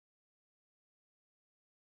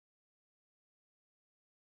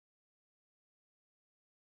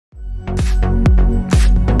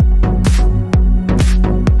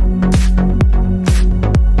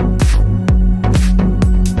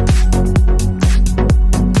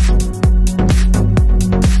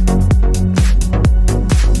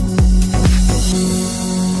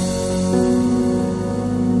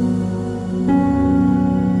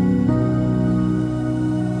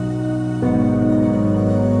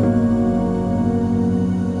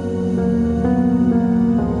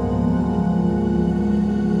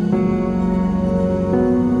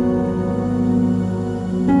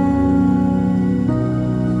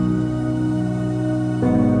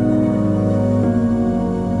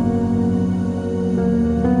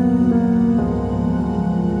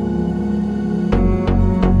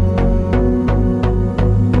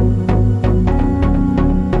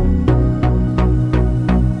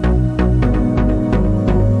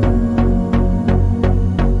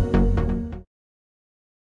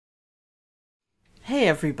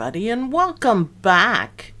everybody, and welcome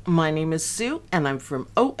back. My name is Sue, and I'm from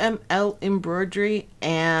OML Embroidery,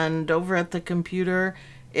 and over at the computer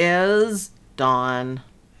is Don.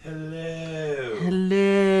 Hello.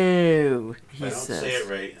 Hello, he if I don't says. say it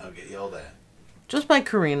right, I'll get yelled at. Just by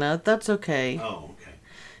Karina, that's okay. Oh,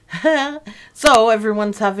 okay. So,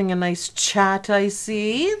 everyone's having a nice chat, I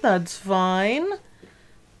see. That's fine.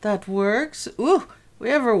 That works. Ooh, we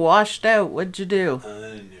ever washed out. What'd you do? I didn't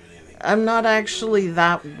do anything. I'm not actually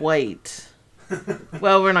that white.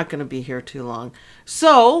 Well, we're not going to be here too long.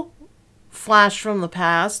 So, flash from the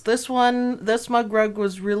past. This mug rug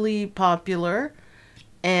was really popular.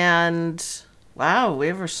 And, wow,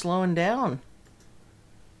 we were slowing down.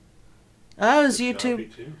 Oh, is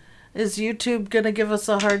YouTube going to give us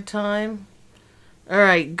a hard time? All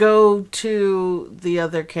right, go to the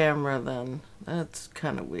other camera then. That's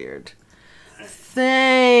kind of weird.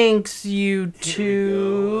 Thanks,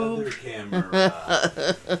 YouTube. Other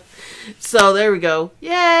camera. So there we go.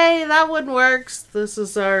 Yay, that one works. This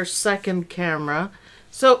is our second camera.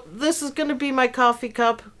 So this is going to be my coffee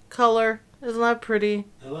cup color. Isn't that pretty?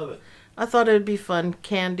 I love it. I thought it'd be fun.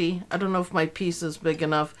 Candy. I don't know if my piece is big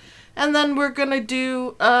enough. And then we're going to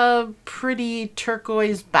do a pretty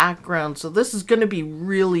turquoise background. So this is going to be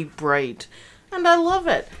really bright. And I love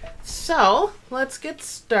it. So let's get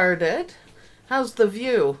started. How's the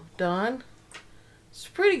view, Don? It's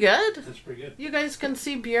pretty good. That's pretty good. You guys can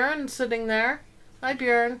see Björn sitting there. Hi,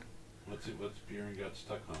 Björn. What's Bjorn got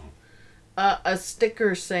stuck on? A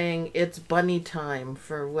sticker saying it's bunny time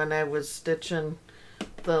for when I was stitching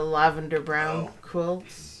the lavender brown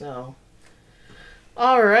quilts. So,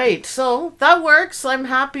 all right. So that works. I'm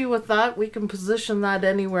happy with that. We can position that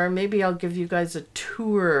anywhere. Maybe I'll give you guys a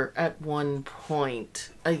tour at one point.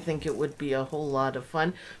 I think it would be a whole lot of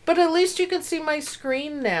fun. But at least you can see my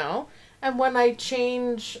screen now. And when I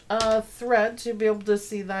change threads, you'll be able to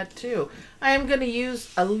see that too. I am going to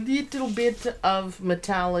use a little bit of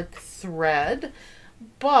metallic thread,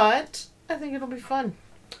 but I think it'll be fun.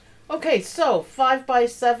 Okay, so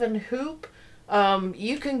 5x7 hoop.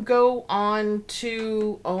 You can go on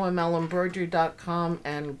to omlembroidery.com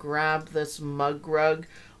and grab this mug rug.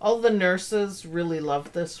 All the nurses really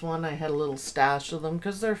love this one. I had a little stash of them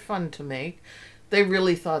because they're fun to make. They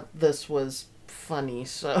really thought this was funny,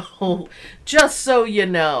 so just so you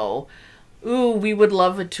know. Ooh, we would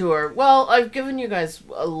love a tour. Well, I've given you guys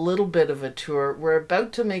a little bit of a tour. We're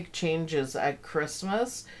about to make changes at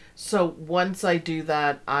Christmas. So once I do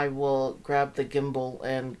that, I will grab the gimbal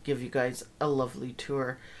and give you guys a lovely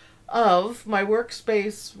tour of my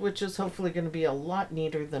workspace, which is hopefully going to be a lot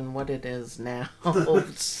neater than what it is now.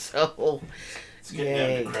 So, it's getting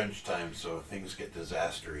down to crunch time, so things get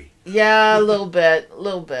disastery. Yeah, a little bit.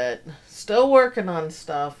 Still working on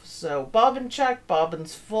stuff. So bobbin check,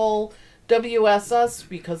 bobbin's full. WSS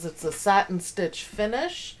because it's a satin stitch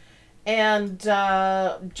finish. And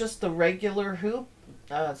just the regular hoop.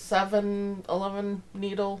 7-11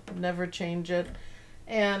 needle, never change it.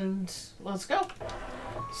 And let's go.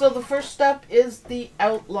 So the first step is the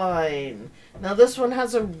outline. Now this one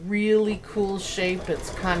has a really cool shape. It's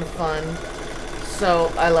kind of fun.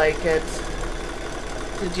 So I like it.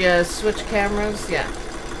 Did you switch cameras? Yeah.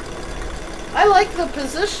 I like the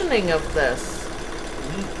positioning of this.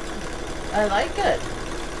 I like it.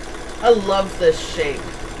 I love this shape.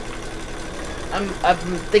 I'm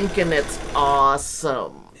thinking it's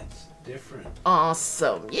awesome. It's different.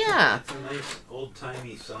 Awesome. Yeah. It's a nice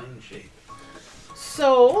old-timey sign shape.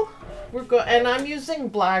 So and I'm using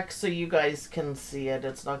black so you guys can see it.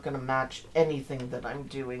 It's not going to match anything that I'm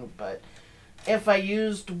doing, but if I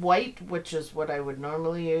used white, which is what I would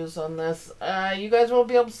normally use on this, you guys won't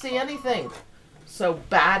be able to see anything. So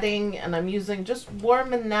batting, and I'm using just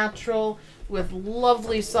warm and natural with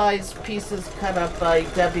lovely sized pieces cut up by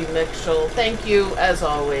Debbie Mitchell. Thank you, as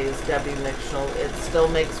always, Debbie Mitchell. It still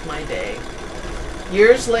makes my day.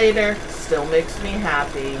 Years later, still makes me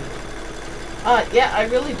happy. Yeah, I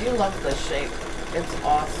really do love this shape. It's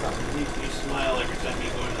awesome. You smile every time you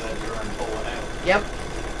go into that drawer and pull one out. Yep.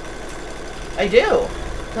 I do.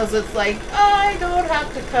 Because it's like, I don't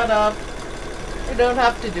have to cut up. I don't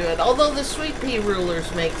have to do it. Although the Sweet Pea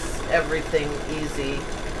rulers makes everything easy.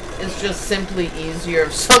 It's just simply easier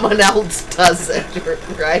if someone else does it,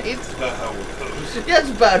 right? That's about how it goes. That's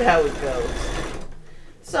about how it goes.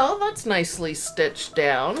 So that's nicely stitched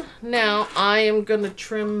down. Now I am going to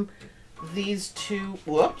trim these two,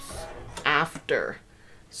 after.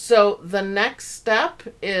 So the next step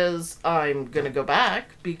is I'm going to go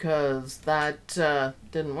back because that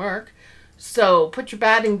didn't work. So put your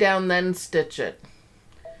batting down, then stitch it.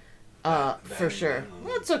 For sure.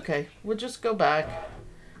 That's okay. We'll just go back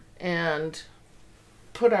and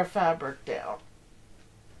put our fabric down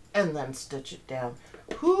and then stitch it down.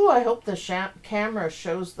 Whew, I hope the camera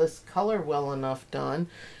shows this color well enough, Dawn,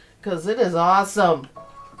 because it is awesome.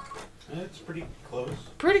 It's pretty close.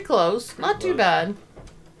 Pretty close. Not too bad.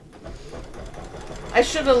 I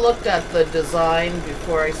should have looked at the design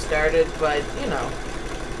before I started, but, you know,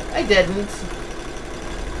 I didn't.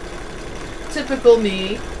 Typical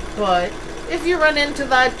me, but if you run into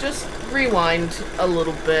that, just rewind a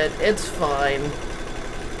little bit. It's fine.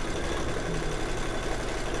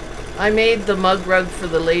 I made the mug rug for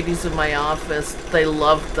the ladies in my office. They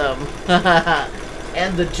loved them.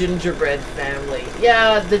 And the gingerbread family.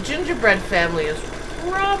 Yeah, the gingerbread family is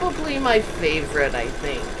probably my favorite, I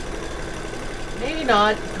think. Maybe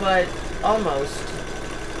not, but almost.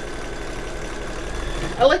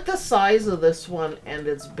 I like the size of this one, and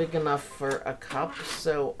it's big enough for a cup,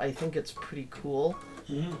 so I think it's pretty cool.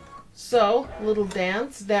 Mm-hmm. So, little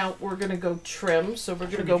dance. Now we're going to go trim, so we're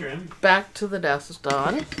going to go back to the desk,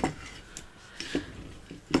 Dawn.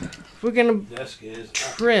 We're going to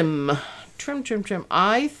trim. Trim.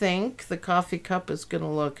 I think the coffee cup is going to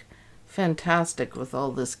look fantastic with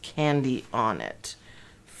all this candy on it.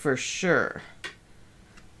 For sure.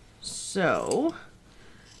 So,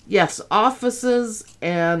 yes, offices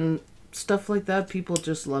and stuff like that, people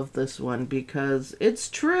just love this one because it's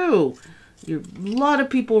true. A lot of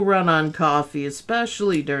people run on coffee,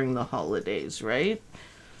 especially during the holidays, right?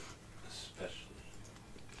 Especially.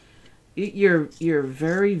 You're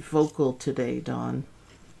very vocal today, Dawn.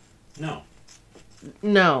 No.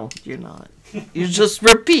 No, you're not. You're just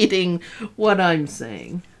repeating what I'm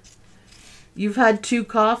saying. You've had 2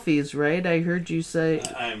 coffees, right? I heard you say...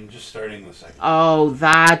 I'm just starting the second. Oh,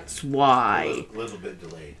 that's why. A little bit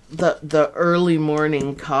delayed. The early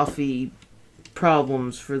morning coffee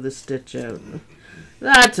problems for the stitch out.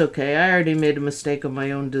 That's okay. I already made a mistake on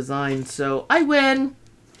my own design, so I win.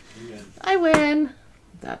 I win.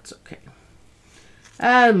 That's okay.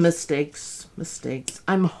 Mistakes.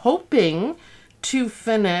 I'm hoping to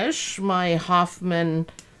finish my Hoffman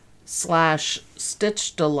 /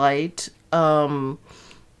 Stitch Delight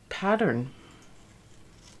pattern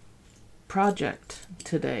project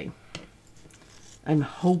today. I'm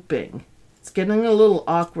hoping. It's getting a little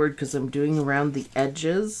awkward because I'm doing around the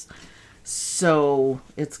edges, so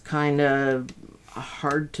it's kind of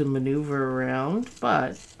hard to maneuver around,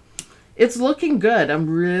 but it's looking good. I'm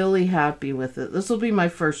really happy with it. This will be my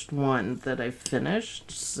first one that I've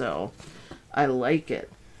finished, so I like it.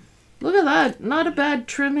 Look at that. Not a bad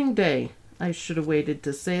trimming day. I should have waited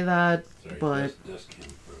to say that, sorry, but...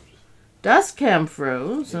 Dust cam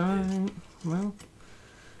froze. Well,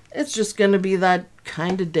 it's just going to be that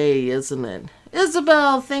kind of day, isn't it?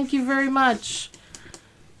 Isabel, thank you very much.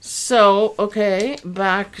 So, okay,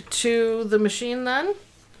 back to the machine then.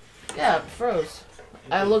 Yeah, it froze.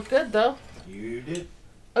 I look good, though. You did.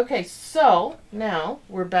 Okay, so now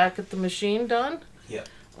we're back at the machine, Dawn? Yep.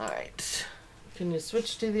 All right. Can you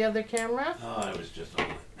switch to the other camera? Oh, I was just on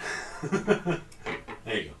it.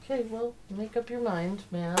 There you go. Okay, well, make up your mind,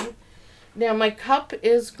 man. Now, my cup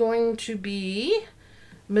is going to be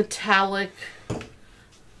metallic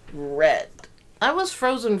red. I was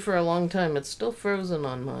frozen for a long time. It's still frozen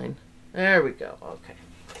on mine. There we go.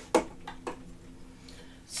 Okay.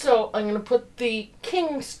 So, I'm going to put the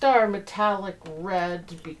King Star metallic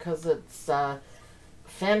red because it's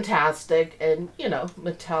fantastic. And, you know,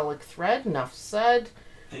 metallic thread, enough said.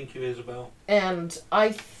 Thank you, Isabel. And I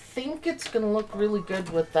think it's going to look really good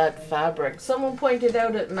with that fabric. Someone pointed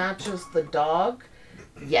out it matches the dog.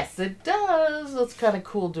 Yes, it does. It's kind of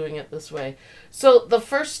cool doing it this way. So the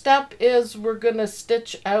first step is we're going to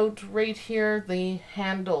stitch out right here the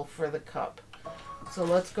handle for the cup. So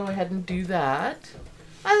let's go ahead and do that.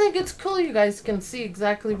 I think it's cool you guys can see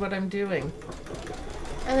exactly what I'm doing.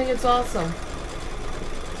 I think it's awesome.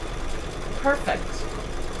 Perfect.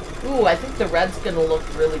 Ooh, I think the red's going to look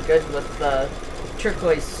really good with the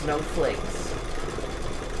turquoise snowflakes.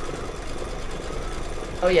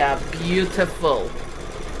 Oh yeah, beautiful.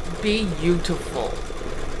 Beautiful.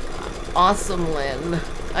 Awesome, Lynn.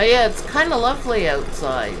 Oh yeah, it's kind of lovely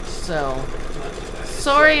outside, so...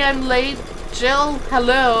 Sorry I'm late. Jill,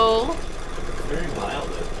 hello. Very mild.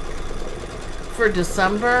 For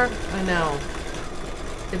December? I know.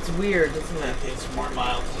 It's weird, isn't it? It's more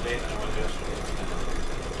mild today than it was yesterday.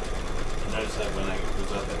 I noticed that when I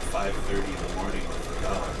was up at 5:30 in the morning with the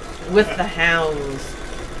dogs. With the hounds.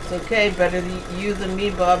 It's okay, better you than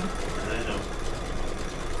me, bub. I know.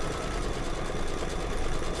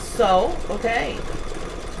 So, okay.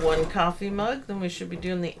 1 coffee mug, then we should be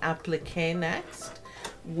doing the applique next.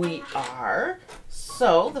 We are.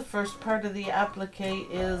 So the first part of the applique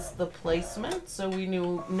is the placement, so we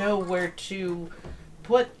know where to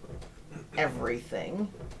put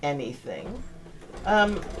everything, anything.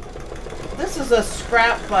 This is a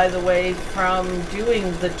scrap, by the way, from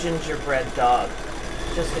doing the gingerbread dog,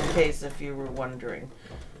 just in case if you were wondering.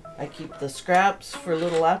 I keep the scraps for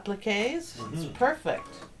little appliques. It's perfect.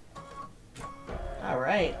 All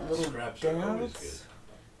right, little scraps are always good. dance.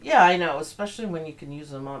 Yeah, I know, especially when you can use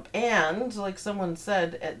them up. And, like someone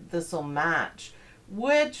said, this will match.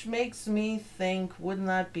 Which makes me think, wouldn't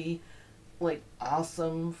that be, like,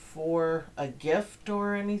 awesome for a gift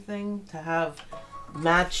or anything? To have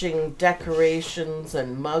matching decorations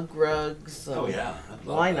and mug rugs. Oh, yeah.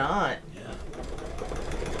 Why not? Yeah.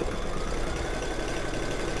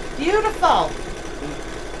 Beautiful!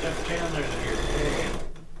 Jeff Chandler's here today.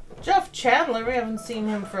 Jeff Chandler, we haven't seen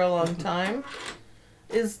him for a long time.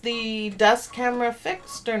 Is the dust camera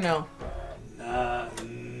fixed or no?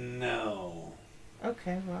 No.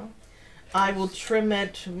 Okay, well, I will trim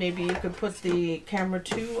it. Maybe you could put the camera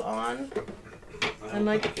 2 on. I'll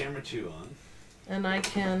put the camera 2 on. And I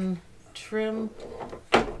can trim.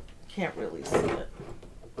 Can't really see it.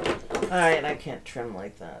 Alright, I can't trim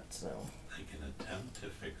like that, so. I can attempt to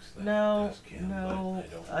fix that. No, dust cam, no,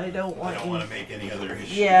 but I don't want to make any other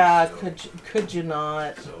issues. Yeah, so, could you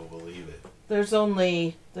not? So we'll leave it. There's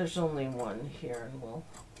only one here, and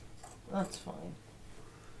that's fine.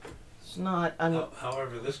 It's not.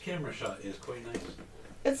 However, this camera shot is quite nice.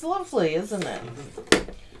 It's lovely, isn't it?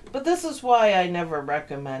 But this is why I never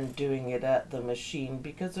recommend doing it at the machine,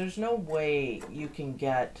 because there's no way you can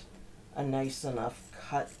get a nice enough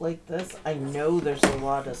cut like this. I know there's a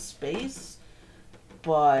lot of space,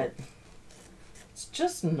 but it's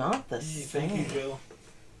just not the same. Thank you, Jill.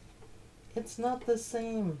 It's not the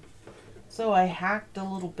same. So I hacked a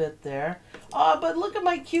little bit there. Oh, but look at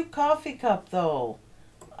my cute coffee cup, though.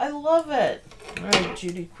 I love it. All right,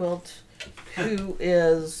 Judy Quilt, who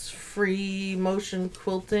is free motion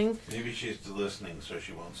quilting. Maybe she's listening so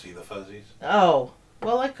she won't see the fuzzies. Oh,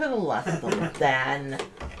 well, I could have left them then.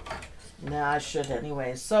 Nah, I should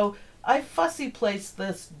anyway. So I fussy placed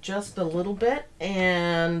this just a little bit,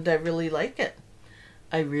 and I really like it.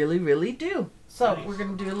 I really, really do. So nice. We're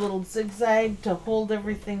going to do a little zigzag to hold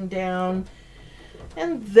everything down.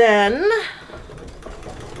 And then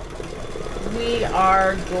we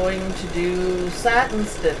are going to do satin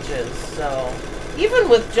stitches. So even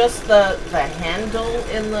with just the handle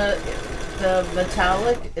in the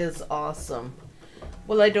metallic is awesome.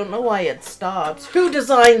 Well, I don't know why it stops. Who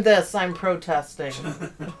designed this? I'm protesting.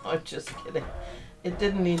 I'm just kidding. It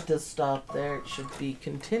didn't need to stop there. It should be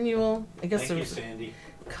continual. I guess there was Sandy.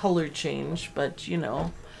 Color change, but you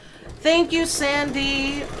know. Thank you,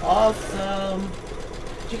 Sandy. Awesome.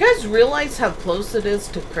 Do you guys realize how close it is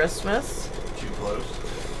to Christmas? Too close.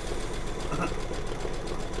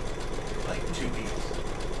 Like 2 weeks.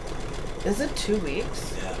 Is it 2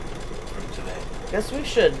 weeks? Yeah, from today. Guess we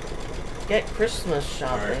should get Christmas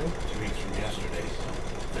shopping. Or 2 weeks from yesterday, so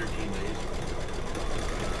 13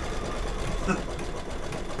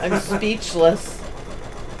 days. I'm speechless.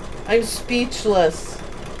 I'm speechless.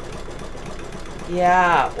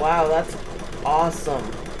 Yeah, wow, that's awesome.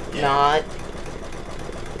 Yeah. Not.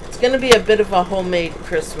 It's going to be a bit of a homemade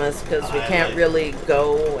Christmas because we can't really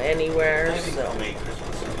go anywhere. I think so. homemade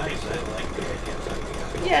Christmas is nice. I like the idea of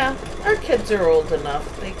something. Yeah, our kids are old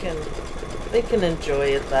enough. They can enjoy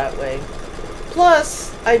it that way.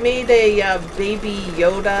 Plus, I made a baby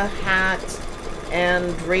Yoda hat,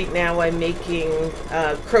 and right now I'm making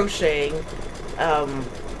crocheting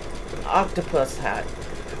octopus hat.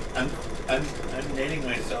 I'm knitting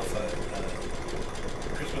myself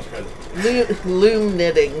a Christmas present. Loom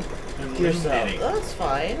knitting Loom yourself. knitting. That's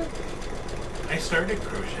fine. I started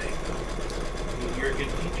crocheting. You're a good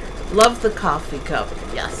teacher. Love the coffee cup.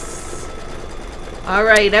 Yes. All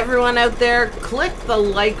right, everyone out there, click the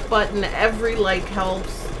like button. Every like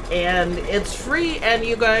helps, and it's free, and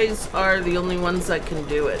you guys are the only ones that can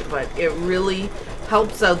do it, but it really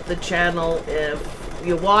helps out the channel if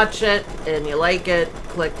you watch it and you like it.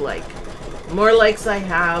 Click like. The more likes I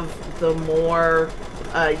have, the more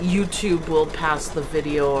YouTube will pass the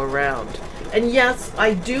video around. And yes,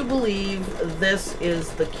 I do believe this is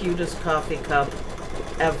the cutest coffee cup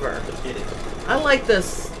ever. It is. I like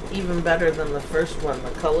this even better than the first one,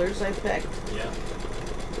 the colors I picked. Yeah.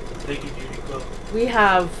 Thank you, Judy Quilt. We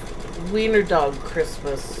have Wiener Dog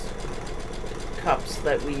Christmas cups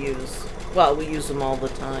that we use. Well, we use them all the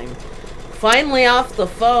time. Finally off the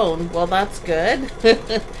phone. Well, that's good.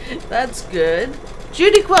 That's good.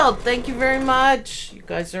 Judy Quilt, thank you very much. You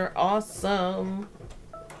guys are awesome.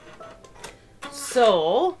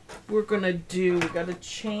 So, we're gonna do, we gotta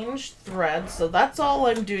change thread. So that's all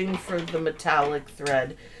I'm doing for the metallic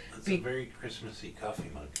thread. It's a very Christmassy coffee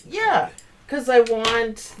mug. Yeah, because I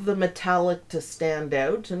want the metallic to stand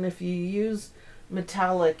out. And if you use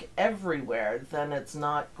metallic everywhere, then it's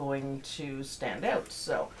not going to stand out.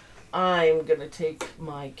 So I'm gonna take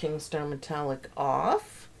my Kingstar metallic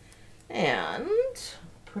off and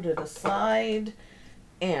put it aside.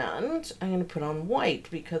 And I'm going to put on white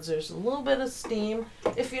because there's a little bit of steam.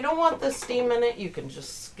 If you don't want the steam in it, you can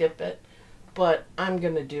just skip it. But I'm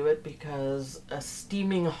going to do it because a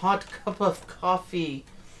steaming hot cup of coffee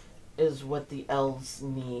is what the elves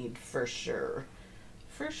need for sure.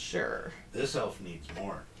 For sure. This elf needs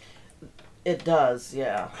more. It does,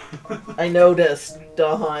 yeah. I noticed,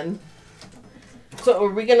 Dawn. So are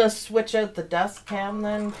we going to switch out the dust cam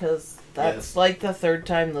then? Because that's like the third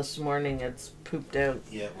time this morning it's pooped out.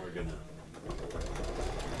 Yeah, we're gonna.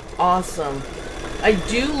 Awesome. I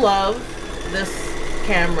do love this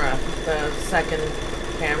camera, the second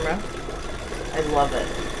camera. I love it.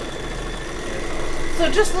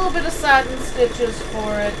 So just a little bit of satin stitches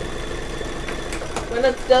for it. When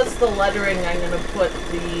it does the lettering, I'm going to put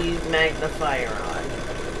the magnifier on.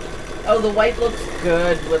 Oh, the white looks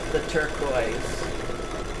good with the turquoise.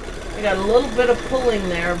 I got a little bit of pulling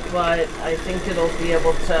there, but I think it'll be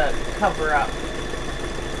able to cover up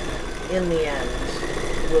in the end.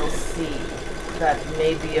 We'll see. That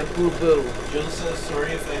may be a boo-boo. Jill says,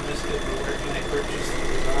 sorry if I missed it, but where can I purchase the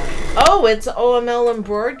design? Oh, it's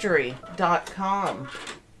omlembroidery.com.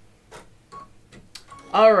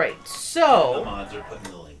 All right, so... The mods are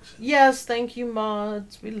putting the links in. Yes, thank you,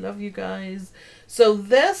 mods. We love you guys. So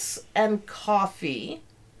this and coffee...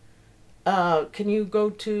 can you go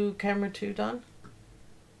to camera 2, Don?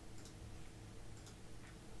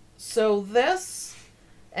 So this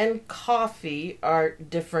and coffee are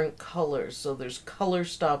different colors. So there's color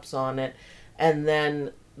stops on it, and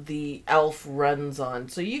then the elf runs on.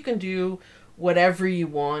 So you can do whatever you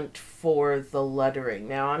want for the lettering.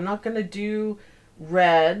 Now I'm not going to do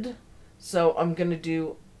red, so I'm going to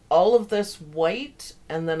do all of this white,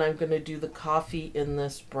 and then I'm going to do the coffee in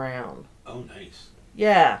this brown. Oh, nice.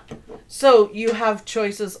 Yeah. So you have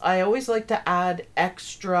choices. I always like to add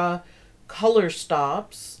extra color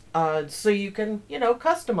stops so you can, you know,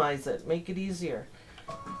 customize it, make it easier.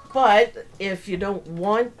 But if you don't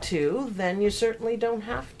want to, then you certainly don't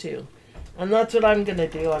have to. And that's what I'm going to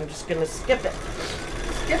do. I'm just going to skip it.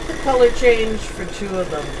 Skip the color change for 2 of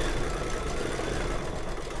them.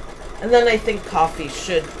 And then I think coffee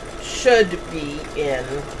should be in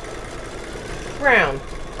brown.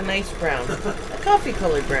 A nice brown. A coffee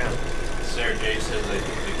colored brown. Sarah J says I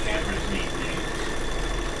think the cameras need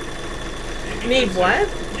names. Need what?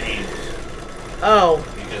 Names. Oh.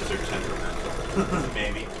 Because they're temperamental.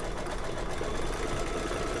 Maybe.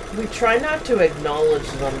 We try not to acknowledge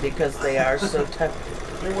them because they are so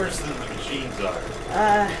They're worse than the machines are.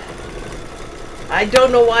 I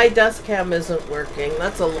don't know why Dustcam isn't working.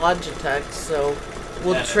 That's a Logitech, so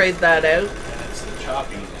we'll trade that out. And it's the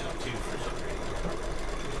chopping now, too, for some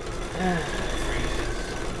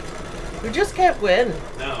reason. We just can't win.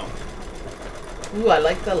 No. Ooh, I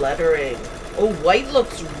like the lettering. Oh, white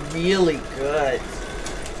looks really good.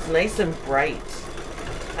 It's nice and bright.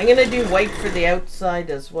 I'm going to do white for the outside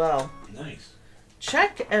as well. Nice.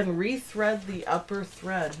 Check and rethread the upper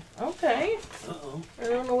thread. Okay. Uh-oh. I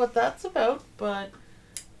don't know what that's about, but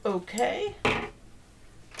okay.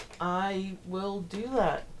 I will do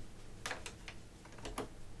that.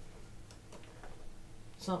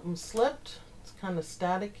 Something slipped. It's kind of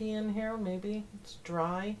staticky in here, maybe. It's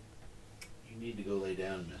dry. You need to go lay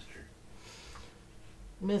down, mister.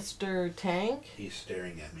 Mr. Tank? He's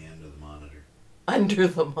staring at me under the monitor. Under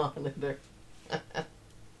the monitor.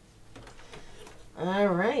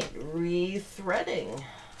 Alright, rethreading.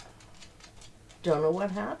 Don't know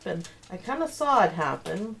what happened. I kind of saw it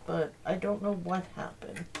happen, but I don't know what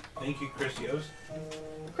happened. Thank you, Chris Yost.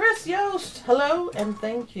 Chris Yost, hello and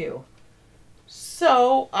thank you.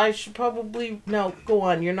 So, I should probably... No, go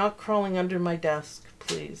on. You're not crawling under my desk,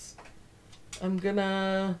 please. I'm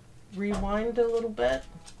gonna rewind a little bit.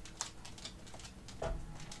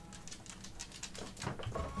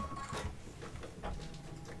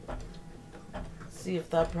 See if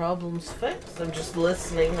that problem's fixed. I'm just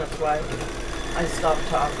listening. That's why I stopped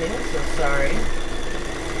talking, so sorry.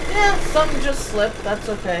 Yeah, something just slipped. That's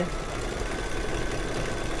okay.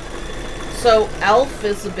 So, elf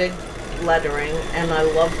is a big lettering, and I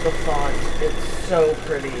love the font. It's so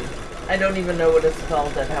pretty. I don't even know what it's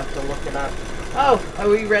called. I'd have to look it up. Oh, are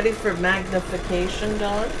we ready for magnification,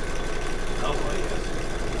 Dawn? Oh, well, yes.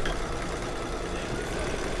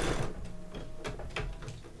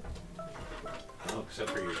 except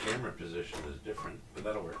for your camera position is different, but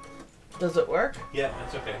that'll work. Does it work? Yeah,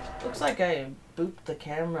 that's okay. Looks like I booped the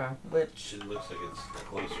camera, which... It looks like it's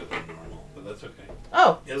closer than normal, but that's okay.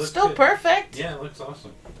 Oh, it looks still good. Perfect. Yeah, it looks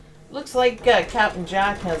awesome. Looks like Captain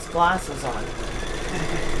Jack has glasses on.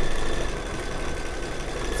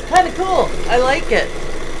 It's kind of cool. I like it.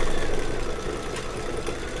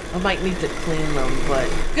 I might need to clean them, but...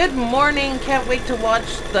 Good morning. Can't wait to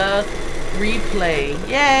watch the replay.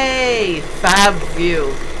 Yay! Fab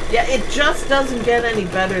view. Yeah, it just doesn't get any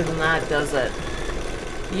better than that, does it?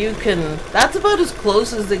 You can... That's about as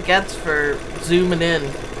close as it gets for zooming in.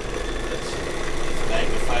 It's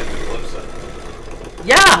magnified the close-up.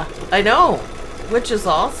 Yeah, I know. Which is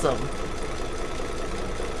awesome.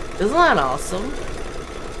 Isn't that awesome?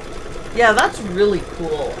 Yeah, that's really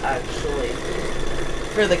cool, actually.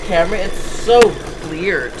 For the camera, it's so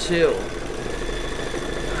clear, too.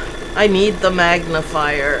 I need the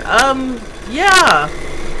magnifier. Yeah.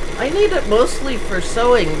 I need it mostly for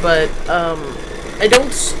sewing, but, I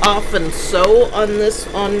don't often sew on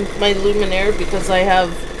my Luminaire because I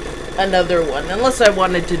have another one. Unless I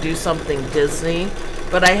wanted to do something Disney.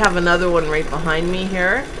 But I have another one right behind me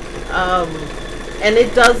here. And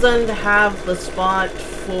it doesn't have the spot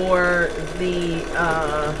for the,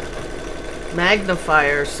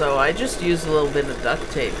 magnifier, so I just use a little bit of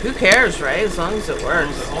duct tape. Who cares, right? As long as it works.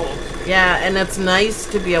 As long as it holds. Yeah, and it's nice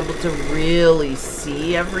to be able to really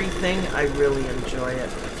see everything. I really enjoy it.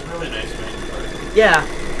 It's a really nice magnifier. Yeah.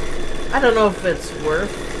 I don't know if it's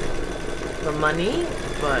worth the money,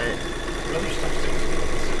 but...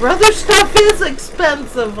 Other stuff is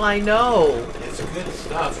expensive, I know. It's good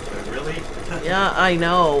stuff, but really? Yeah, I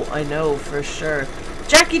know, for sure.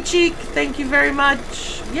 Jackie Cheek, thank you very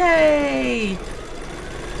much. Yay!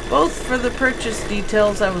 Both for the purchase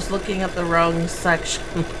details. I was looking at the wrong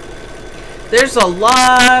section. There's a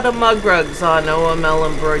lot of mug rugs on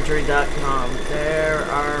omlembroidery.com. There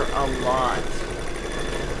are a lot.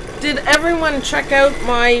 Did everyone check out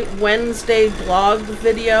my Wednesday blog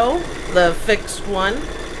video? The fixed one?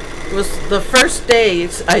 It was the first day.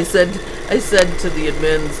 I said to the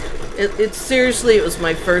admins, seriously, it was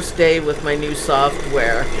my first day with my new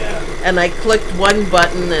software. Yeah. And I clicked one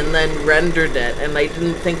button and then rendered it, and I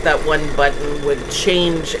didn't think that one button would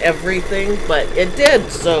change everything, but it did,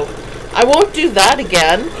 so I won't do that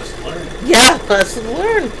again. Lesson learned. Yeah, lesson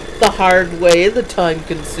learned. The hard way, the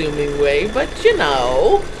time-consuming way, but you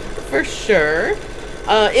know, for sure.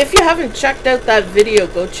 If you haven't checked out that video,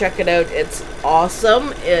 go check it out. It's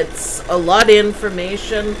awesome. It's a lot of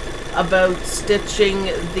information about stitching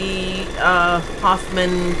the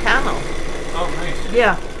Hoffman panel. Oh, nice.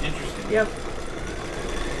 Yeah. Interesting. Yep.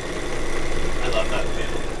 I love that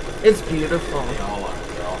panel. It's beautiful. They all are.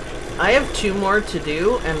 They're all beautiful. I have two more to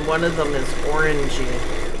do, and one of them is orangey.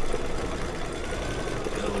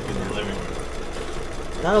 They'll look in your living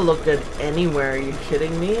room. That'll look good anywhere. Are you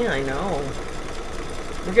kidding me? I know.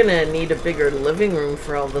 We're gonna need a bigger living room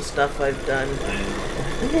for all the stuff I've done.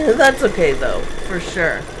 Yeah, that's okay though, for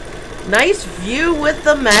sure. Nice view with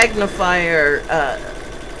the magnifier,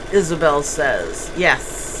 Isabel says.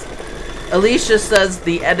 Yes. Alicia says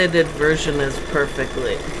the edited version is perfect.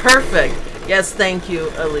 Yes, thank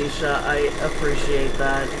you, Alicia. I appreciate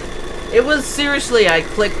that. It was seriously, I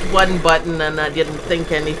clicked one button and I didn't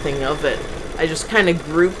think anything of it. I just kind of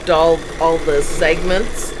grouped all the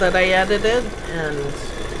segments that I edited, and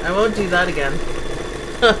I won't do that again.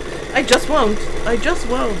 I just won't.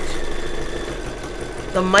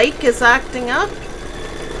 The mic is acting up.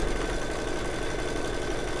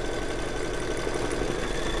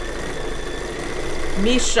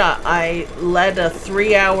 Misha, I led a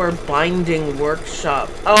 3-hour binding workshop.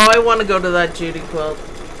 Oh, I want to go to that, Judy Quilt.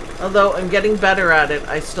 Although I'm getting better at it,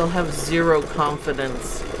 I still have zero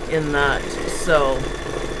confidence in that. So,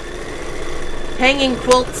 hanging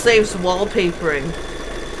quilt saves wallpapering.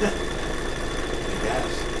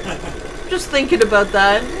 Yes. Just thinking about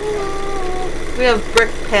that. We have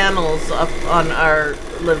brick panels up on our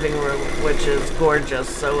living room, which is gorgeous.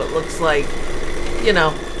 So it looks like, you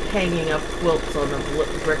know, hanging up quilts on a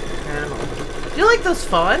brick panel. Do you like this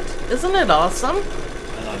font? Isn't it awesome? I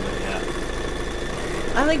love it,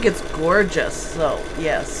 yeah. I think it's gorgeous, so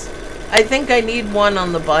yes. I think I need one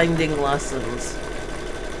on the binding lessons.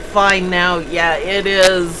 Fine now, yeah, it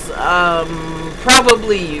is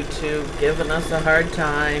probably YouTube giving us a hard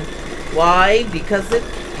time. Why? Because it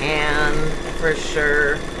can, for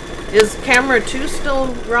sure. Is camera 2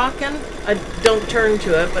 still rocking? I don't turn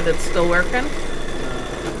to it, but it's still working?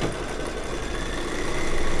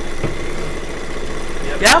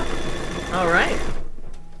 Yep. Alright.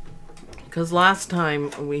 Because last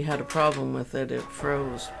time we had a problem with it, it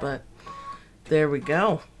froze, but There we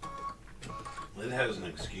go. It has an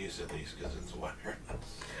excuse at least because it's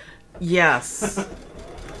wireless. Yes.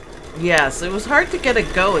 Yes, it was hard to get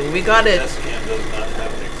it going. We got it. This cam does not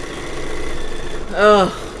have an excuse.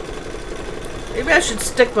 Ugh. Maybe I should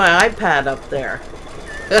stick my iPad up there.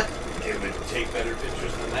 It would take better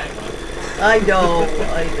pictures than that one. I know,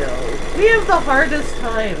 I know. We have the hardest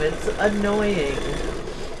time. It's annoying.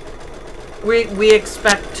 We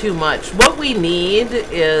expect too much. What we need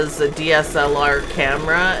is a DSLR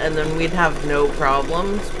camera, and then we'd have no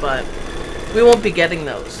problems, but we won't be getting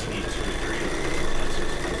those.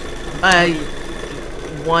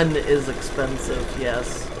 One is expensive,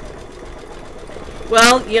 yes.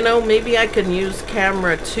 Well, you know, maybe I can use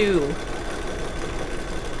camera 2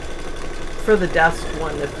 for the desk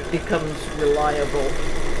one if it becomes reliable.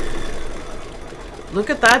 Look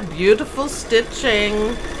at that beautiful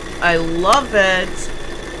stitching. I love it.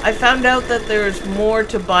 I found out that there's more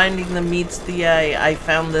to binding than meets the eye. I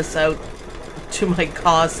found this out to my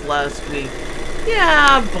cost last week.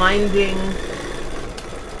 Yeah, binding.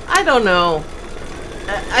 I don't know.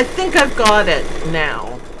 I think I've got it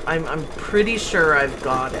now. I'm pretty sure I've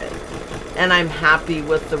got it. And I'm happy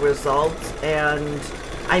with the results. And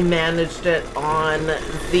I managed it on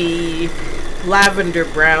the lavender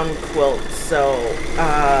brown quilt. So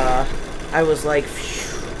I was like,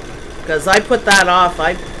 because I put that off.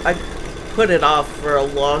 I put it off for a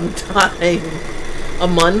long time. A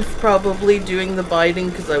month probably doing the binding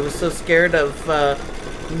because I was so scared of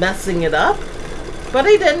messing it up. But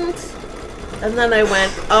I didn't. And then I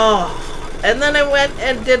went, oh. And then I went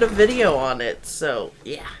and did a video on it. So,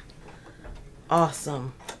 yeah.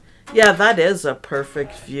 Awesome. Yeah, that is a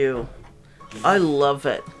perfect view. I love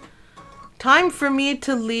it. Time for me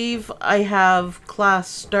to leave. I have class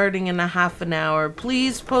starting in a half an hour.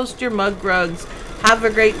 Please post your mug rugs. Have a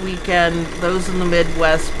great weekend. Those in the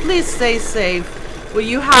Midwest, please stay safe. Will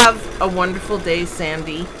you have a wonderful day,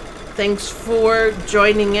 Sandy? Thanks for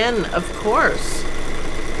joining in, of course.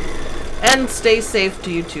 And stay safe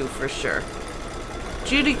to you too, for sure.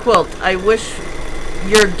 Judy Quilt, I wish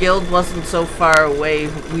your guild wasn't so far away.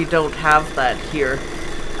 We don't have that here.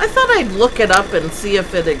 I thought I'd look it up and see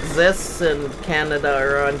if it exists in Canada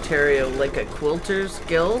or Ontario, like a quilters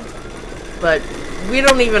guild. But we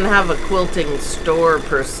don't even have a quilting store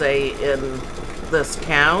per se in this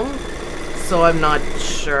town. So I'm not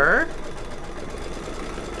sure.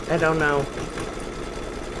 I don't know.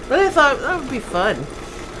 But I thought that would be fun.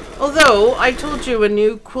 Although, I told you a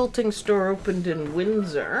new quilting store opened in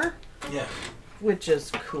Windsor. Yeah. Which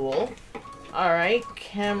is cool. Alright,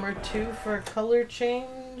 camera 2 for a color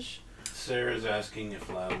change. Sarah's asking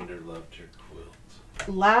if Lavender loved her quilt.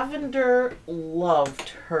 Lavender loved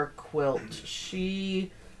her quilt.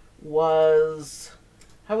 She was...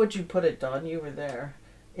 How would you put it, Dawn? You were there.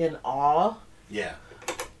 In awe? Yeah.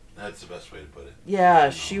 That's the best way to put it.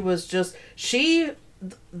 Yeah, she was just...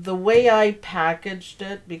 The way I packaged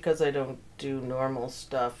it, because I don't do normal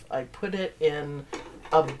stuff, I put it in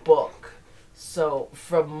a book. So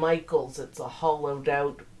from Michael's, it's a hollowed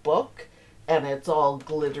out book, and it's all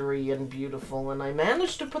glittery and beautiful. And I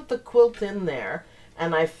managed to put the quilt in there,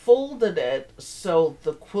 and I folded it so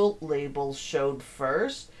the quilt label showed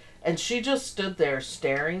first. And she just stood there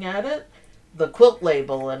staring at it, the quilt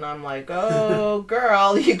label, and I'm like, oh,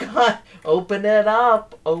 girl, you got, open it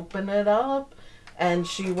up, open it up. And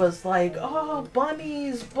she was like, oh,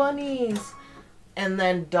 bunnies, bunnies. And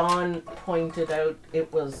then Dawn pointed out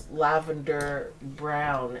it was lavender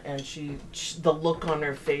brown. And the look on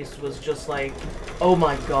her face was just like, oh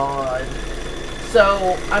my God.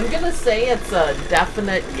 So I'm going to say it's a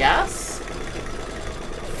definite yes.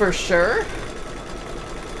 For sure.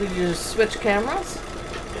 Did you switch cameras?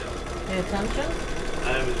 Yeah. Pay attention?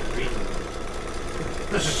 I was reading.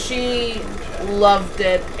 She loved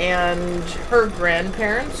it, and her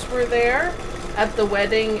grandparents were there at the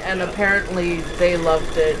wedding, and apparently they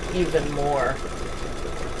loved it even more.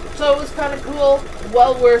 So it was kind of cool,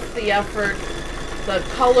 well worth the effort. The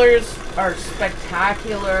colors are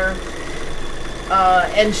spectacular,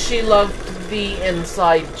 and she loved the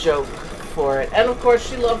inside joke for it. And of course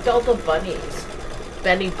she loved all the bunnies.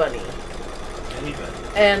 Benny Bunny. Benny Bunny.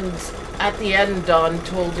 And at the end, Dawn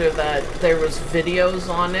told her that there was videos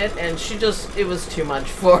on it, and it was too much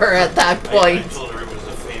for her at that point. I told her it was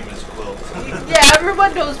a famous quilt. Yeah,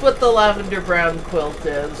 everyone knows what the lavender brown quilt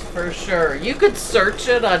is, for sure. You could search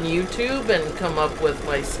it on YouTube and come up with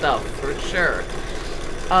my stuff, for sure.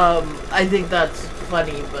 I think that's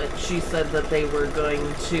funny, but she said that they were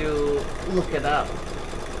going to look it up.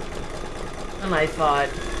 And I thought,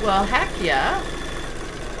 well, heck yeah.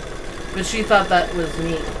 But she thought that was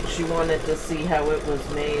neat. She wanted to see how it was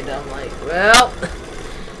made. I'm like, well,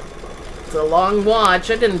 it's a long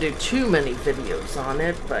watch. I didn't do too many videos on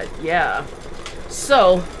it, but yeah.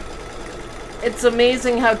 So, it's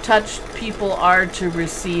amazing how touched people are to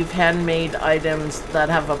receive handmade items that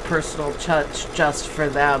have a personal touch just for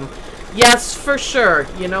them. Yes, for sure.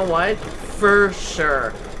 You know what? For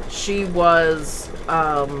sure. She was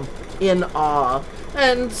in awe.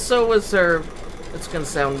 And so was her, it's going to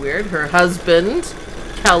sound weird, her husband,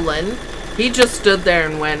 Kellen. He just stood there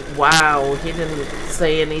and went, wow. He didn't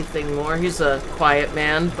say anything more. He's a quiet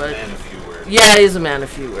man, but... Man of few words. Yeah, he's a man of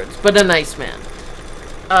few words, but a nice man.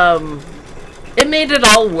 It made it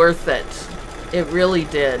all worth it. It really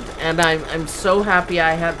did. And I'm so happy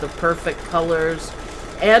I had the perfect colors.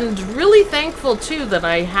 And really thankful, too, that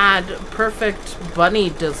I had perfect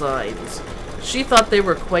bunny designs. She thought they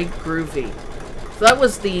were quite groovy. So that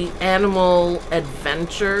was the Animal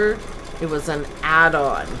Adventure. It was an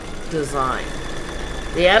add-on design.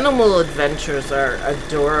 The Animal Adventures are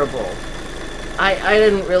adorable. I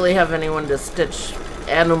didn't really have anyone to stitch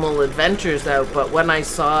Animal Adventures out, but when I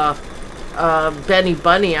saw Benny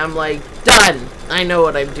Bunny, I'm like, done. I know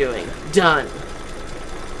what I'm doing. Done.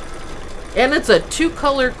 And it's a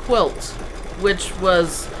 2-color quilt, which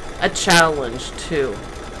was a challenge, too.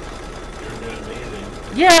 You're doing amazing.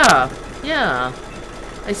 Yeah, yeah.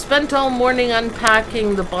 I spent all morning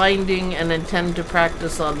unpacking the binding and intend to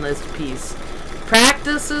practice on this piece.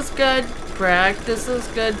 Practice is good. Practice is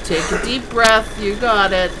good. Take a deep breath. You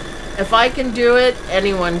got it. If I can do it,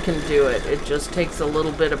 anyone can do it. It just takes a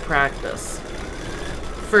little bit of practice.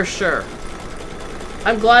 For sure.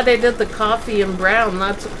 I'm glad I did the coffee and brown.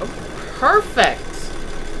 That's perfect.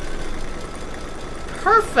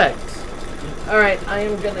 Perfect. Alright, I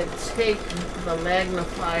am going to take the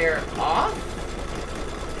magnifier off.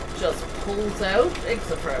 Just pulls out,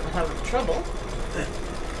 except for I'm having trouble.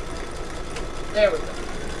 There we go.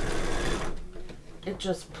 It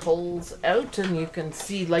just pulls out and you can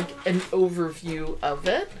see like an overview of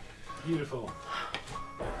it. Beautiful.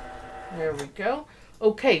 There we go.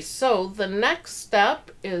 Okay, so the next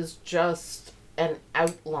step is just an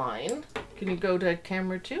outline. Can you go to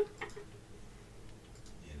camera 2? It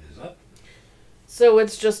is up. So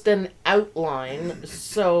it's just an outline.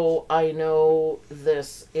 So I know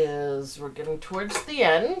this is, we're getting towards the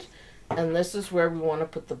end, and this is where we want to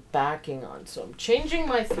put the backing on. So I'm changing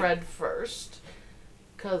my thread first,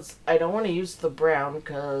 because I don't want to use the brown,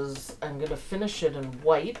 because I'm going to finish it in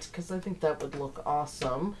white, because I think that would look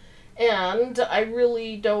awesome. And I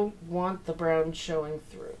really don't want the brown showing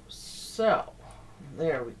through. So,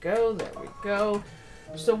 there we go, there we go.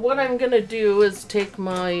 So what I'm going to do is take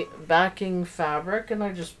my backing fabric, and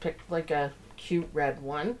I just picked like a cute red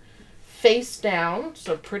one, face down,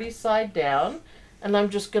 so pretty side down, and I'm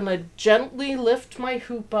just going to gently lift my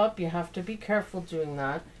hoop up. You have to be careful doing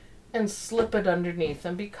that, and slip it underneath.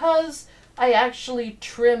 And because I actually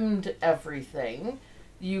trimmed everything,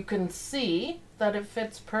 you can see that it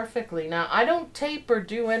fits perfectly. Now, I don't tape or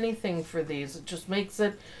do anything for these. It just makes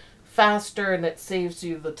it faster and it saves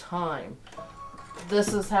you the time.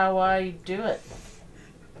 This is how I do it.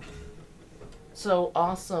 So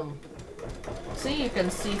awesome. See, you can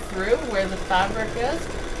see through where the fabric is.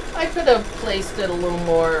 I could have placed it a little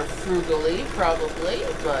more frugally, probably,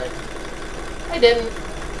 but I didn't.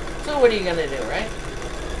 So what are you gonna do, right?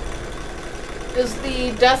 Is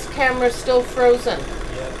the desk camera still frozen?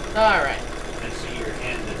 Yep. Alright. I see your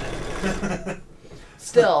hand in it.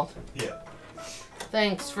 Still. Yeah.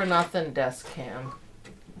 Thanks for nothing, desk cam.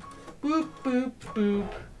 Boop, boop, boop.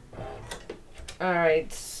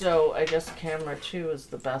 Alright, so I guess camera 2 is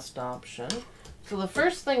the best option. So the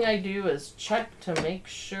first thing I do is check to make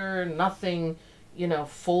sure nothing, you know,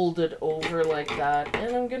 folded over like that.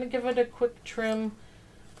 And I'm going to give it a quick trim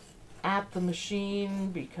at the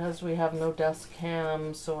machine because we have no desk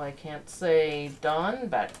cam, so I can't say done,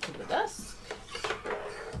 back to the desk,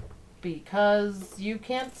 because you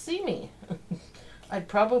can't see me. I'd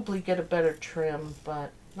probably get a better trim,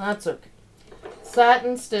 but that's okay.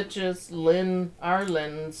 Satin stitches, our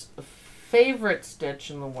Lynn's favorite stitch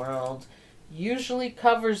in the world, usually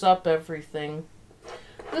covers up everything.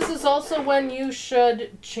 This is also when you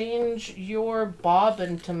should change your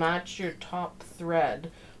bobbin to match your top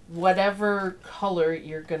thread, whatever color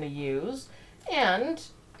you're going to use. And,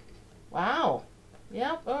 wow,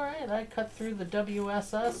 yep, alright, I cut through the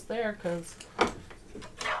WSS there because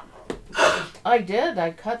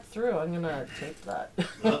I cut through. I'm going to tape that.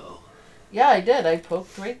 Uh-oh. Yeah, I did. I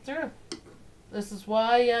poked right through. This is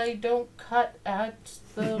why I don't cut at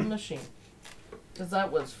the machine. Because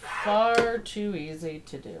that was far too easy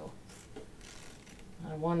to do.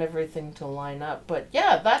 I want everything to line up. But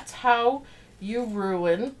yeah, that's how you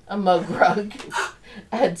ruin a mug rug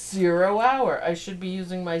at 0 hour. I should be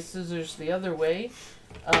using my scissors the other way.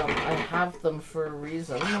 I have them for a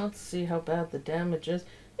reason. Let's see how bad the damage is.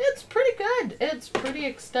 It's pretty good. It's pretty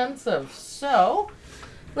extensive. So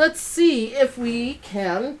let's see if we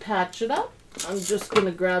can patch it up. I'm just going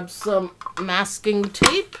to grab some masking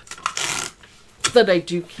tape that I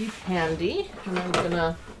do keep handy. And I'm going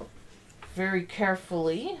to very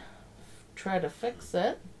carefully try to fix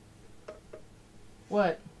it.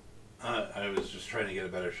 What? I was just trying to get a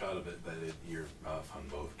better shot of it, but you're off on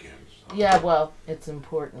both cams. So. Yeah, well, it's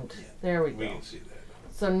important. Yeah, there we go. We can see that.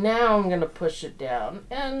 So now I'm going to push it down,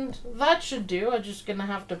 and that should do. I'm just going to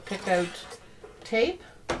have to pick out tape.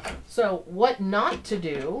 So what not to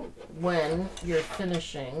do when you're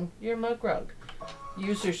finishing your mug rug.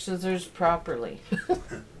 Use your scissors properly.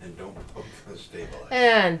 And don't poke the stabilizer.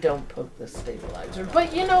 And don't poke the stabilizer.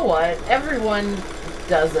 But you know what? Everyone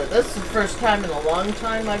does it. This is the first time in a long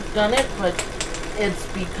time I've done it, but it's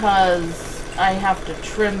because I have to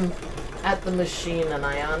trim at the machine, and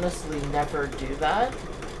I honestly never do that.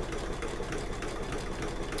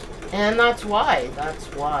 And that's why. That's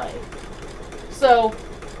why. So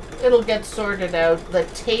it'll get sorted out. The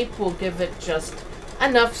tape will give it just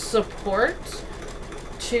enough support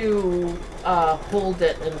to hold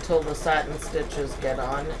it until the satin stitches get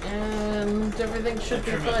on, and everything should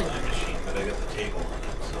be fine. I trim at my machine, but I got the table on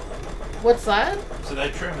it. So. What's that? So I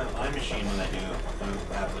trim at my machine when I do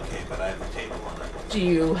applique, but I have the table on it. Do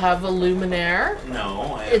you have a luminaire?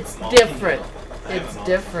 No, I have it's different. It's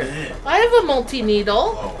different. I have a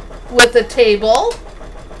multi-needle with a table.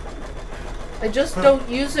 I just don't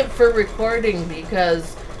use it for recording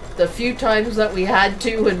because the few times that we had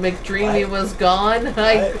to when McDreamy was gone,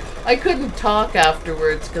 I couldn't talk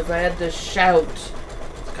afterwards because I had to shout.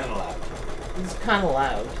 It's kind of loud. It's kind of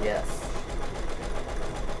loud, yes.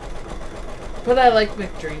 But I like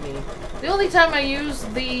McDreamy. The only time I use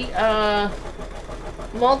the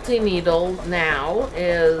multi-needle now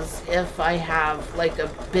is if I have like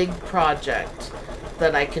a big project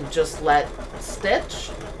that I can just let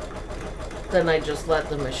stitch, then I just let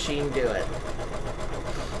the machine do it.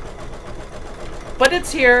 But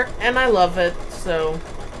it's here, and I love it, so...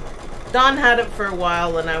 Don had it for a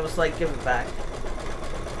while, and I was like, give it back.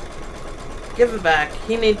 Give it back.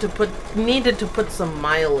 He needed to put some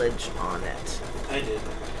mileage on it. I did.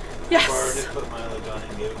 Yes! I borrowed it, put mileage on it,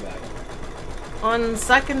 and gave it back. On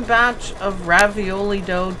second batch of ravioli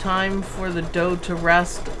dough, time for the dough to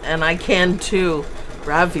rest, and I can too.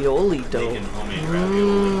 Ravioli dough. Making homemade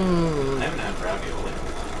ravioli. I haven't had ravioli.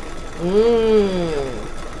 Mmm.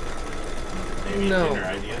 Maybe a dinner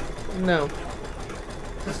idea? No.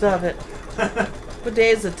 Stop it. What day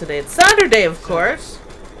is it today? It's Saturday, of course.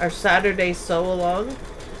 Our Saturday sew-along.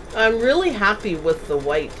 I'm really happy with the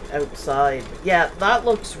white outside. Yeah, that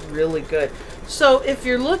looks really good. So if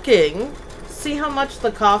you're looking, see how much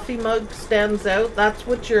the coffee mug stands out? That's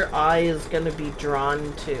what your eye is going to be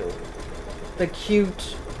drawn to. The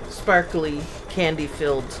cute, sparkly,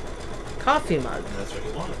 candy-filled coffee mug. That's what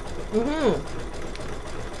you want.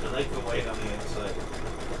 Mm-hmm. I like the white on the inside.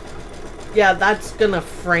 Yeah, that's gonna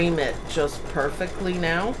frame it just perfectly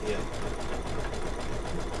now. Yeah.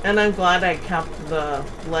 And I'm glad I kept the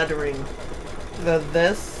lettering,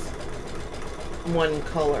 this one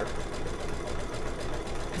color.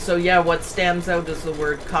 So yeah, what stands out is the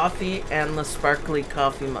word coffee and the sparkly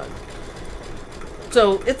coffee mug.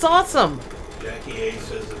 So it's awesome. Jackie A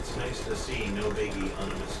says it's nice to see no biggie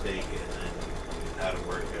on a mistake and then how to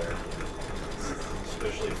work there.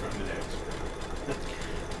 Especially from an expert.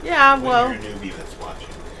 Yeah, when well, you're a newbie that's watching.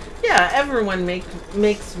 Yeah, everyone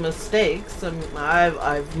makes mistakes.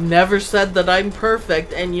 I've never said that I'm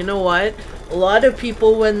perfect, and you know what? A lot of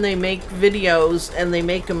people, when they make videos and they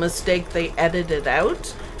make a mistake, they edit it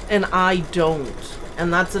out, and I don't.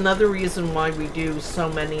 And that's another reason why we do so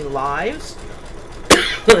many lives,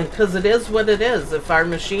 because it is what it is. If our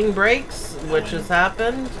machine breaks, which has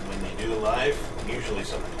happened. When you do a live, usually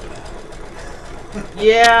something's gonna happen.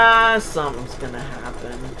 Yeah, something's gonna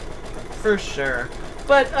happen. For sure.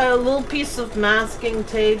 But a little piece of masking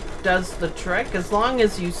tape does the trick, as long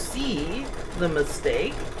as you see the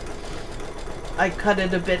mistake. I cut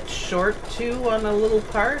it a bit short, too, on a little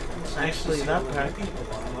part. Actually, that part.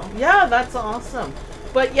 Yeah, that's awesome.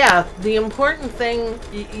 But yeah, the important thing,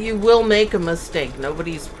 you will make a mistake.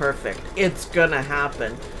 Nobody's perfect. It's gonna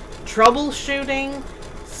happen. Troubleshooting,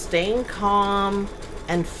 staying calm,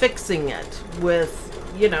 and fixing it with,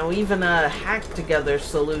 you know, even a hack together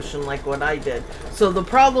solution like what I did. So the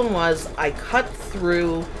problem was I cut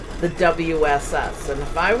through the WSS, and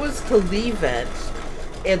if I was to leave it,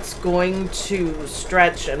 it's going to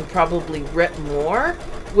stretch and probably rip more,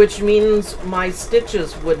 which means my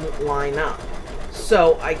stitches wouldn't line up.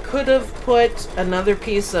 So I could have put another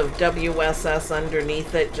piece of WSS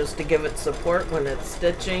underneath it just to give it support when it's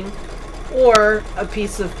stitching, or a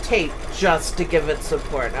piece of tape just to give it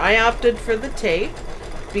support. I opted for the tape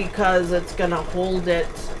because it's going to hold it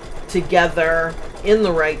together in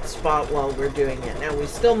the right spot while we're doing it. Now we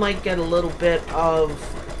still might get a little bit of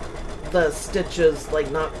the stitches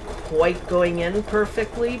like not quite going in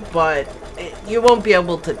perfectly, but you won't be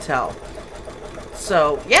able to tell.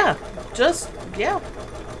 So yeah, yeah.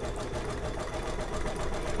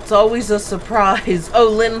 It's always a surprise. Oh,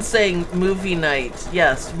 Lynn's saying movie night.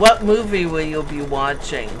 Yes. What movie will you be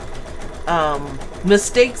watching?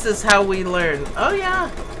 Mistakes is how we learn. Oh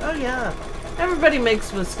yeah. Oh yeah. Everybody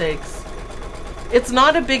makes mistakes. It's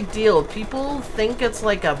not a big deal. People think it's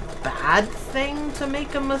like a bad thing to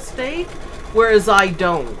make a mistake, whereas I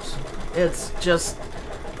don't. It's just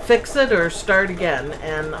fix it or start again,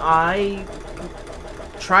 and I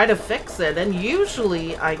try to fix it, and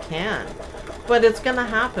usually I can, but it's gonna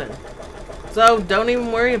happen. So don't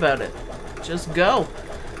even worry about it. Just go,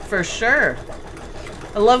 for sure.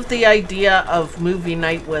 I love the idea of movie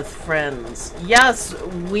night with friends. Yes,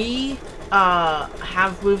 we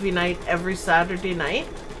have movie night every Saturday night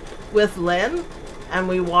with Lynn, and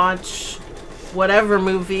we watch whatever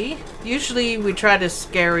movie. Usually we try to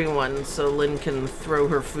scary one so Lynn can throw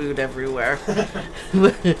her food everywhere.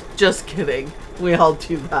 Just kidding. We all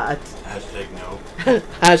do that. Hashtag no.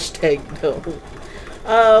 Hashtag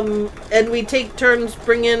no. And we take turns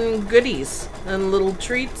bringing goodies and little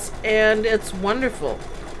treats, and it's wonderful.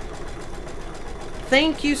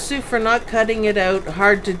 Thank you, Sue, for not cutting it out.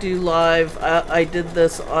 Hard to do live. I did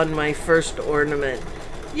this on my first ornament.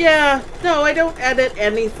 Yeah, no, I don't edit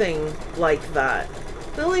anything like that.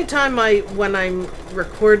 The only time when I'm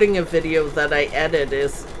recording a video that I edit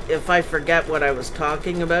is if I forget what I was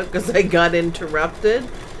talking about because I got interrupted.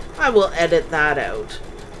 I will edit that out.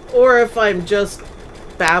 Or if I'm just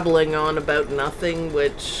babbling on about nothing,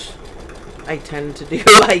 which I tend to do,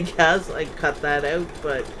 I guess, I cut that out,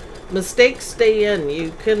 but mistakes stay in.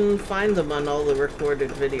 You can find them on all the recorded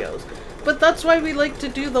videos. But that's why we like to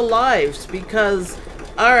do the lives, because,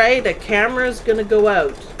 alright, a camera's gonna go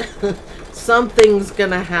out. Something's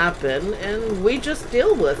gonna happen, and we just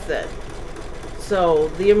deal with it. So,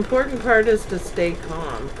 the important part is to stay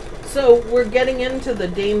calm. So, we're getting into the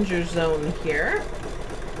danger zone here.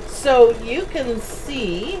 So, you can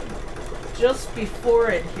see, just before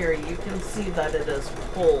it here, you can see that it is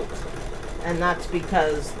pulled. And that's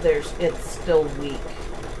because it's still weak.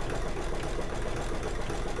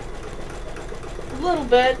 A little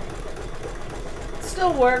bit.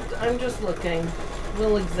 Still worked. I'm just looking.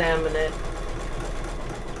 We'll examine it.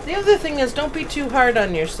 The other thing is, don't be too hard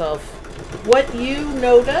on yourself. What you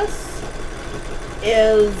notice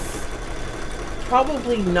is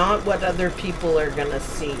probably not what other people are gonna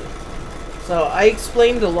see. So I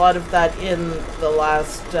explained a lot of that in the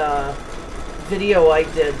last video I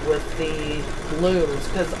did with the blooms,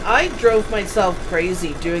 because I drove myself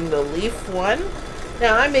crazy doing the leaf one.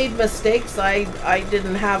 Now I made mistakes. I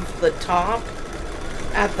didn't have the top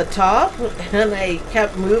at the top, and I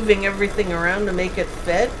kept moving everything around to make it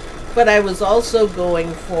fit, but I was also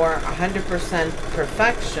going for 100%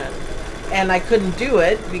 perfection, and I couldn't do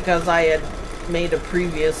it because I had made a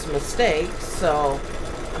previous mistake. So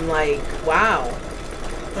I'm like, wow.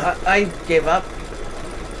 I gave up.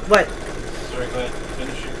 What? Sorry, go ahead.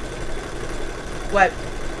 Finish your... What?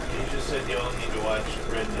 You just said you all need to watch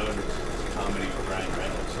Red Notice, comedy with Ryan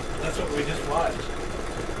Reynolds. That's what we just watched.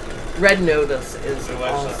 Red Notice is We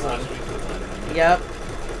watched that awesome. last week with Lynn. Yep.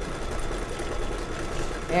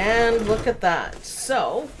 And look at that.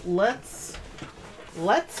 So let's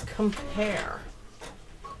compare.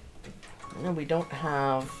 No, we don't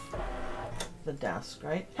have the desk,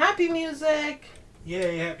 right? Happy music!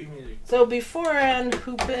 Yay, happy music. So before and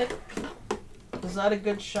hoop it. Was that a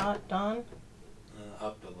good shot, Don?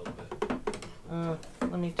 Up a little bit.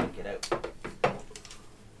 Let me take it out.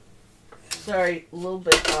 Sorry, a little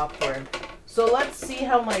bit awkward. So let's see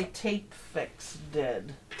how my tape fix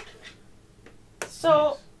did.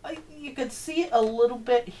 So you could see a little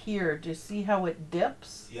bit here. Do you see how it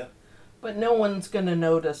dips? Yep. But no one's going to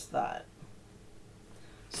notice that.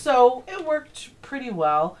 So it worked pretty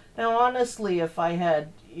well. Now honestly, if I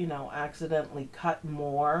had, accidentally cut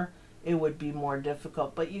more, it would be more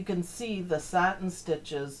difficult. But you can see the satin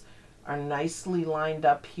stitches are nicely lined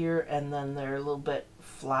up here, and then they're a little bit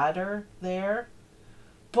flatter there.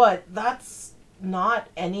 But that's not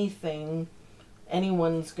anything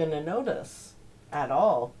anyone's going to notice at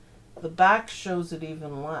all. The back shows it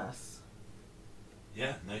even less.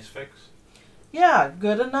 Yeah, nice fix. Yeah,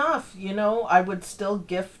 good enough. You know, I would still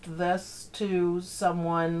gift this to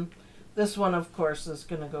someone. This one, of course, is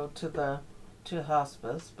going to go to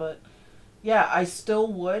hospice, but yeah, I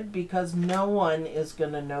still would, because no one is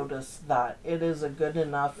going to notice that. It is a good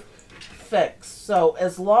enough fix. So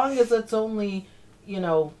as long as it's only, you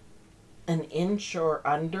know, an inch or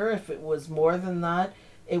under, if it was more than that,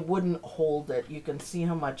 it wouldn't hold it. You can see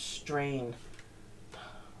how much strain.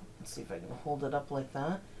 Let's see if I can hold it up like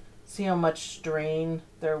that. See how much strain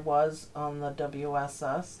there was on the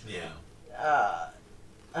WSS? Yeah.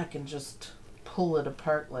 I can just pull it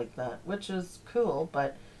apart like that, which is cool,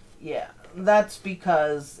 but yeah, that's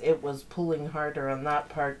because it was pulling harder on that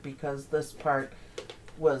part because this part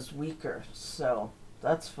was weaker, so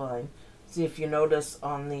that's fine. See, if you notice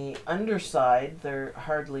on the underside, there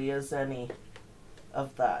hardly is any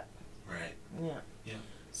of that. Right. Yeah. Yeah.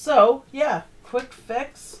 So, yeah, quick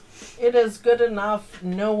fix. It is good enough.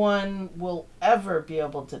 No one will ever be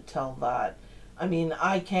able to tell that. I mean,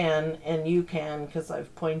 I can and you can because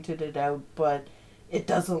I've pointed it out, but it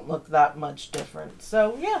doesn't look that much different.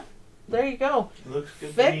 So, yeah, there you go. It looks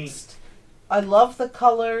good Fixed. to me. I love the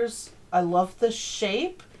colors. I love the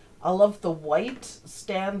shape. I love the white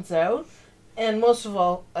stands out. And most of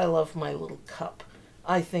all, I love my little cup.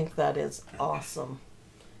 I think that is awesome.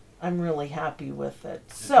 I'm really happy with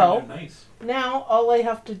it. So, nice. Now all I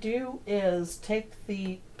have to do is pick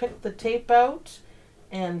the tape out,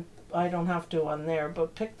 and I don't have to on there,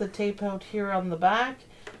 but pick the tape out here on the back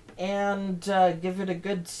and give it a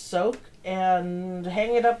good soak and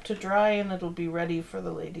hang it up to dry, and it'll be ready for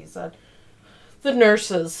the ladies the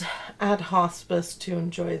nurses at hospice to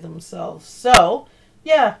enjoy themselves. So,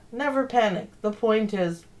 yeah, never panic. The point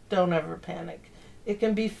is, don't ever panic. It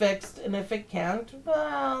can be fixed, and if it can't,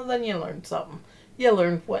 well, then you learn something. You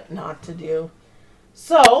learn what not to do.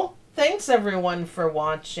 So, thanks everyone for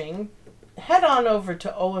watching. Head on over to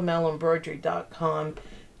omlembroidery.com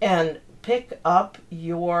and pick up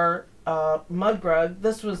your mug rug.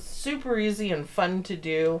 This was super easy and fun to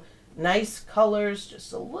do. Nice colors,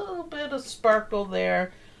 just a little bit of sparkle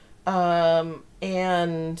there.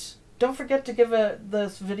 And don't forget to give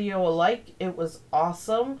this video a like. It was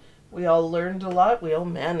awesome. We all learned a lot. We all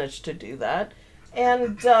managed to do that.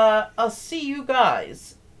 And I'll see you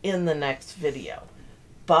guys in the next video.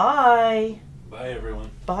 Bye. Bye,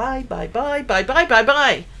 everyone. Bye, bye, bye, bye, bye, bye,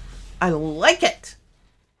 bye. I like it.